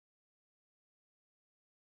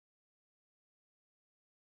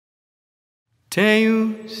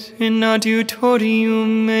Deus in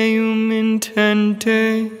Adjutorium meum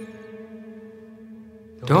intende,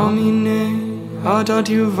 Domine ad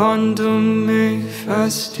adjuvandum me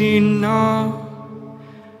festina,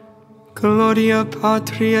 Gloria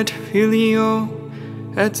Patri et Filio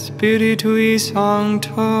et Spiritui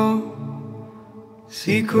Sancto,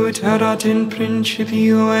 sicut erat in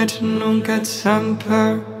principio et nunc et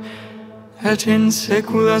semper, et in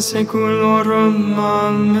saecula saeculorum.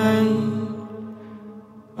 Amen.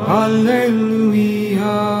 Alleluia.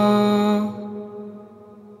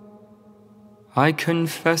 I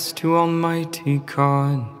confess to Almighty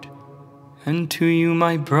God, and to you,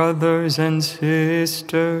 my brothers and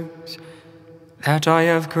sisters, that I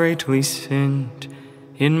have greatly sinned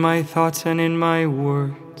in my thoughts and in my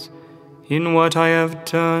words, in what I have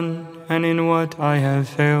done and in what I have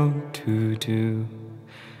failed to do,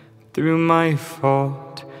 through my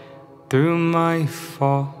fault, through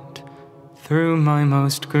my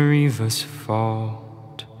most grievous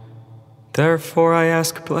fault. Therefore I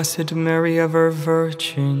ask Blessed Mary, ever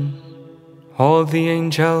Virgin, all the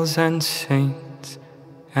angels and saints,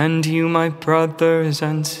 and you, my brothers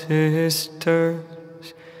and sisters,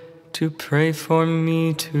 to pray for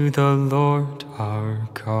me to the Lord our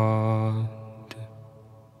God.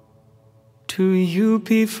 To you,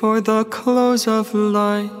 before the close of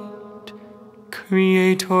light,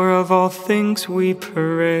 Creator of all things, we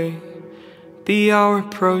pray. Be our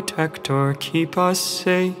protector, keep us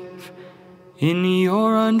safe in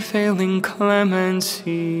your unfailing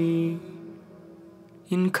clemency.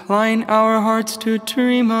 Incline our hearts to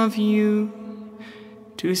dream of you,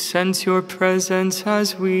 to sense your presence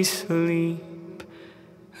as we sleep.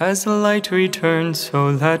 As light returns,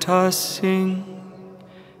 so let us sing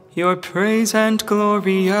your praise and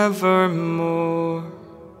glory evermore.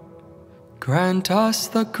 Grant us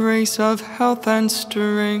the grace of health and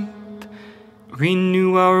strength,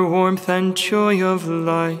 renew our warmth and joy of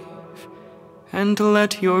life, and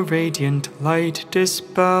let your radiant light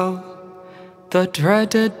dispel the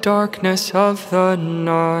dreaded darkness of the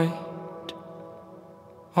night.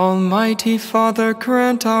 Almighty Father,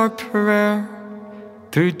 grant our prayer,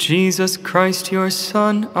 through Jesus Christ, your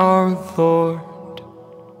Son, our Lord,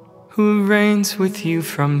 who reigns with you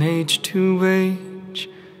from age to age,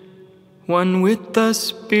 one with the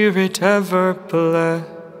Spirit, ever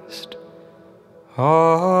blessed.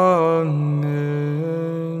 Amen.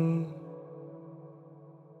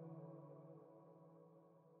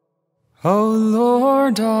 O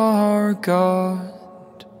Lord our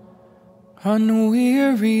God,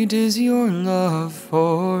 unwearied is your love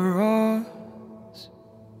for us.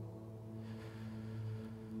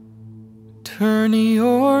 Turn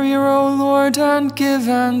your ear, O Lord, and give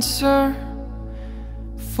answer,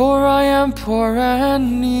 for I am poor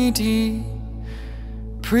and needy.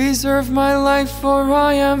 Preserve my life, for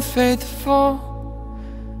I am faithful.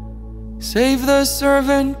 Save the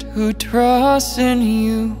servant who trusts in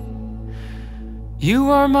you.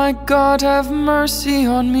 You are my God, have mercy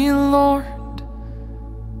on me, Lord,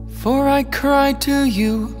 for I cry to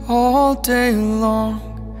you all day long.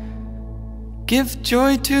 Give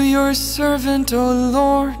joy to your servant, O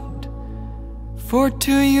Lord, for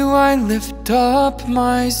to you I lift up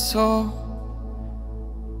my soul.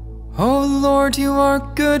 O Lord, you are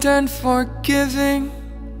good and forgiving,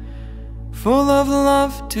 full of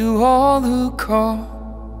love to all who call.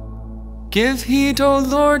 Give heed, O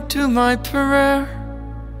Lord, to my prayer,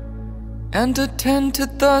 and attend to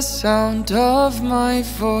the sound of my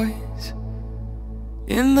voice.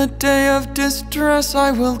 In the day of distress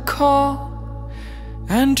I will call,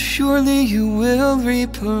 and surely you will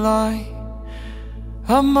reply.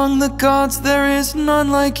 Among the gods there is none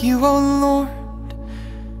like you, O Lord,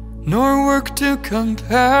 nor work to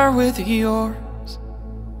compare with yours.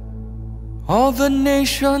 All the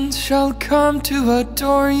nations shall come to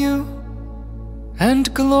adore you,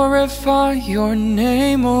 and glorify your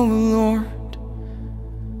name, O Lord.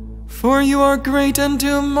 For you are great and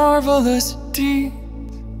do marvelous deeds,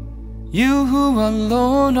 you who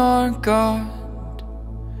alone are God.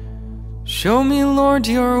 Show me, Lord,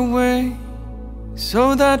 your way,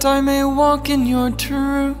 so that I may walk in your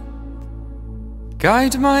truth.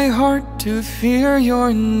 Guide my heart to fear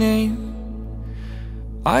your name.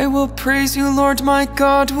 I will praise you, Lord my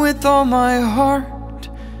God, with all my heart,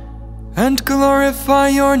 and glorify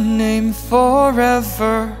your name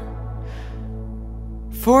forever.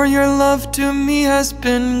 For your love to me has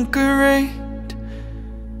been great.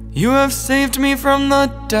 You have saved me from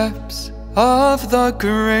the depths of the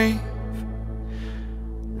grave.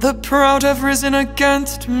 The proud have risen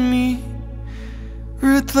against me.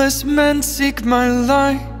 Ruthless men seek my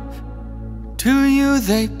life To you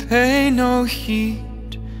they pay no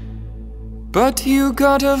heed. But you,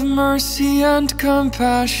 God of mercy and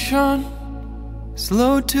compassion,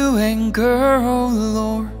 slow to anger, O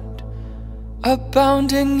Lord,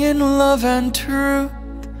 abounding in love and truth,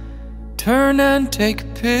 turn and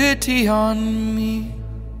take pity on me.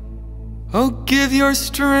 O give your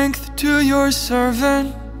strength to your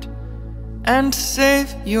servant, and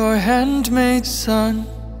save your handmaid's son.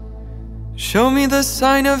 Show me the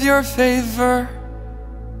sign of your favor,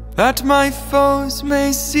 that my foes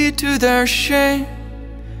may see to their shame,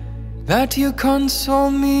 that you console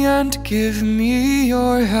me and give me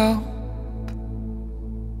your help.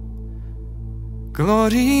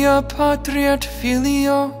 Gloria Patri et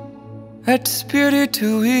Filio et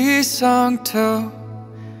Spiritui Sancto,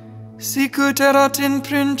 sicut erat in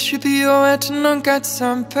principio et nunc et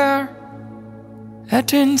semper,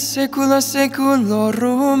 et in saecula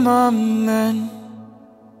saeculorum. Amen.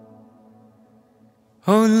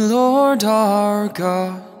 O Lord our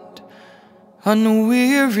God,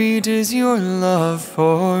 unwearied is your love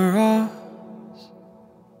for us.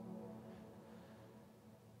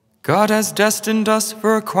 God has destined us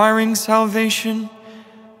for acquiring salvation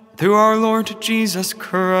through our Lord Jesus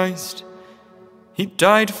Christ. He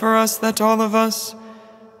died for us that all of us,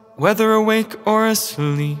 whether awake or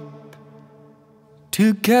asleep,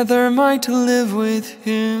 together might live with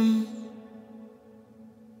him.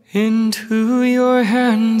 Into your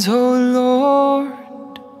hands, O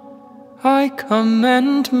Lord, I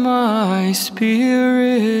commend my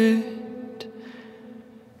spirit.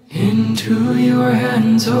 Into your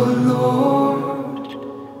hands, O Lord,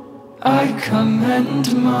 I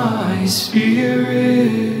commend my spirit.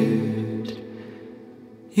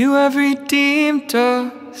 You have redeemed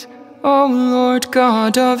us, O Lord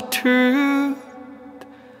God of truth.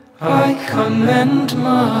 I commend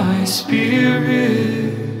my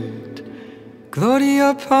spirit.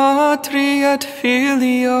 Gloria Patri et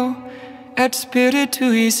Filio et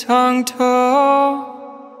Spiritui Sancto.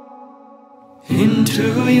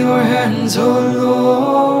 Into your hands, O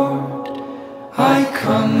Lord, I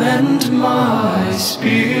commend my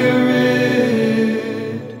spirit.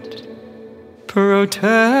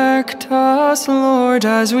 Protect us, Lord,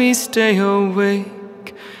 as we stay awake.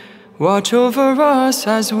 Watch over us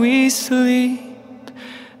as we sleep,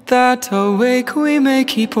 that awake we may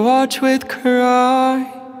keep watch with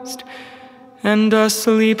Christ, and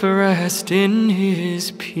asleep rest in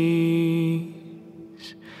his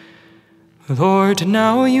peace. Lord,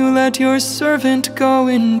 now you let your servant go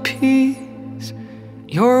in peace.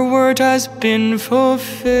 Your word has been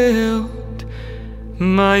fulfilled.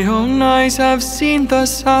 My own eyes have seen the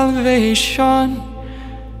salvation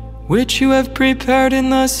which you have prepared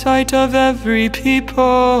in the sight of every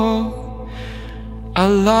people, a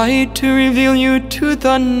light to reveal you to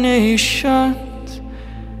the nations,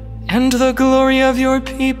 and the glory of your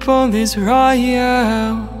people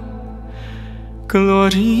Israel.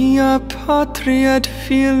 Gloria Patri et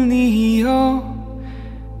Filio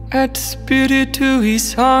et Spiritui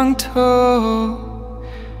Sancto,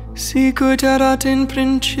 sicut erat in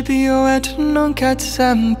principio et nunc et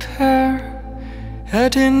semper,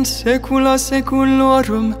 et in saecula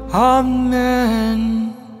saeculorum.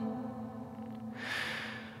 Amen.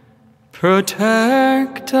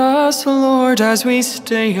 Protect us, Lord, as we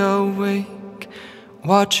stay awake.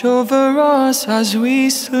 Watch over us as we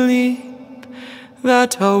sleep,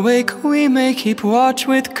 that awake we may keep watch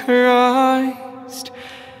with Christ,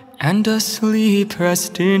 and asleep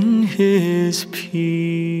rest in his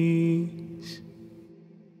peace.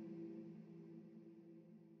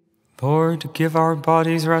 Lord, give our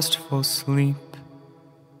bodies restful sleep,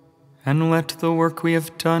 and let the work we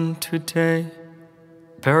have done today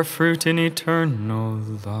bear fruit in eternal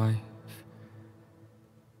life.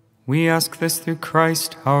 We ask this through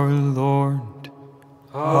Christ our Lord.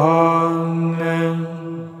 Amen.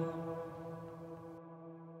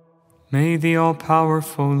 May the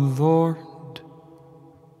all-powerful Lord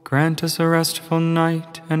grant us a restful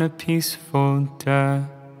night and a peaceful death.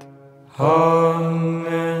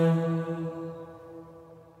 Amen.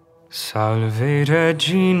 Salve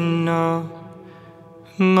Regina,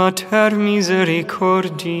 Mater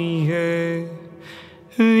misericordiae,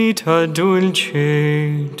 vita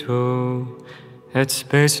dulcedo, et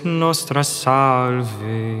spes nostra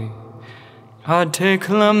salve. A te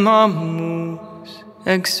clamamus,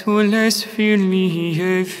 exules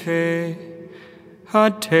Filii fe,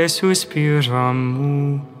 a te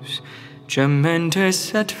suspiramus,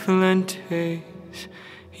 gementes et flentes,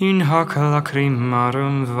 in hac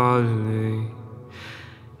lacrimarum valle.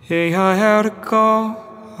 Ea ergo,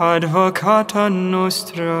 advocata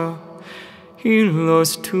nostra,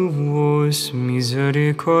 illos tuos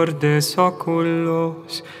misericordes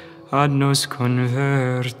oculos ad nos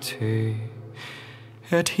converte,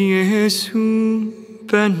 et Iesu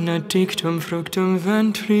benedictum fructum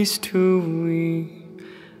ventris tui,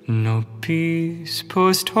 nobis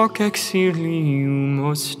post hoc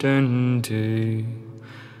exilium ostende.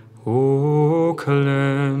 O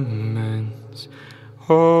clemens,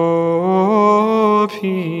 o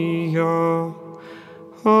pia,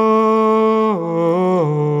 o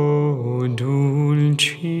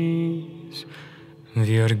dulcis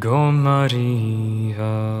Virgo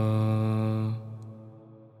Maria.